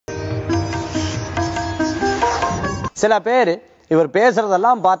சில பேர் இவர்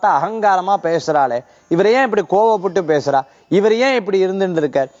பேசுறதெல்லாம் பார்த்தா அகங்காரமா பேசுறாளே, இவர் ஏன் இப்படி கோவப்பட்டு பேசுறா, இவர் ஏன் இப்படி இருந்துட்டு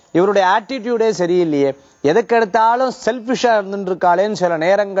இருக்கார், இவருடைய ஆட்டிடியூடே சரியில்லையே, எதுக்கு எடுத்தாலும் செல்ஃபிஷா இருந்துட்டு இருக்காளேன்னு சில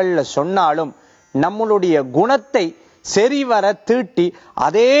நேரங்கள்ல சொன்னாலும் நம்மளுடைய குணத்தை சரிவர தீட்டி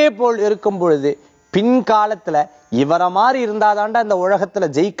அதே போல் இருக்கும் பொழுது பின்காலத்துல இவரை மாதிரி இருந்தாதாண்டா இந்த உலகத்துல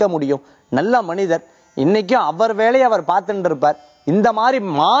ஜெயிக்க முடியும். நல்ல மனிதர், இன்னைக்கும் அவர் வேலையை அவர் பார்த்துட்டு இருப்பார். இந்த மாதிரி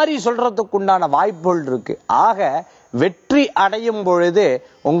மாறி சொல்றதுக்கு உண்டான வாய்ப்புகள் இருக்கு. ஆக வெற்றி அடையும் பொழுது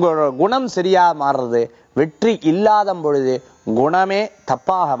உங்களோட குணம் சரியா மாறுறது, வெற்றி இல்லாத பொழுது குணமே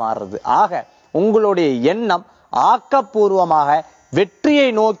தப்பாக மாறுறது. ஆக உங்களுடைய எண்ணம் ஆக்கப்பூர்வமாக வெற்றியை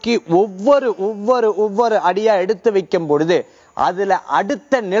நோக்கி ஒவ்வொரு அடியா எடுத்து வைக்கும் பொழுது அதுல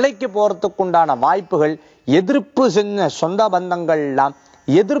அடுத்த நிலைக்கு போறதுக்குண்டான வாய்ப்புகள், எதிர்ப்பு செஞ்ச சொந்த பந்தங்கள் எல்லாம்,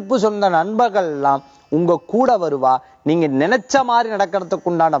 எதிர்ப்பு சொந்த நண்பர்கள் எல்லாம் உங்க கூட வருவா. நீங்க நினைச்ச மாதிரி நடக்கிறதுக்கு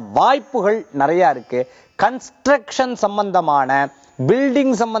உண்டான வாய்ப்புகள் நிறைய இருக்கு. கன்ஸ்ட்ரக்ஷன் சம்பந்தமான,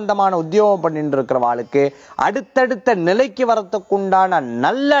 பில்டிங் சம்பந்தமான உத்தியோகம் பண்ணிட்டு இருக்கிறவாளுக்கு அடுத்தடுத்த நிலைக்கு வரத்துக்கு உண்டான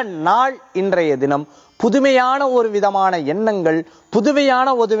நல்ல நாள் இன்றைய தினம். புதுமையான ஒரு விதமான எண்ணங்கள், புதுமையான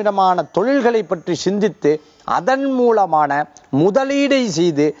ஒரு விதமான தொழில்களை பற்றி சிந்தித்து அதன் மூலமான முதலீடை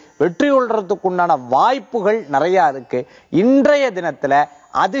செய்து வெற்றி கொள்றதுக்குண்டான வாய்ப்புகள் நிறைய இருக்கு. இன்றைய தினத்துல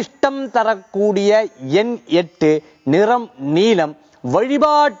அதிர்ஷ்டம் தரக்கூடிய எண் 8, நிறம் நீலம்,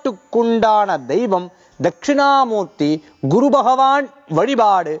 வழிபாட்டுக்குண்டான தெய்வம் தட்சிணாமூர்த்தி, குரு பகவான்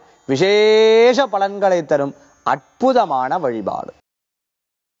வழிபாடு விசேஷ பலன்களை தரும் அற்புதமான வழிபாடு.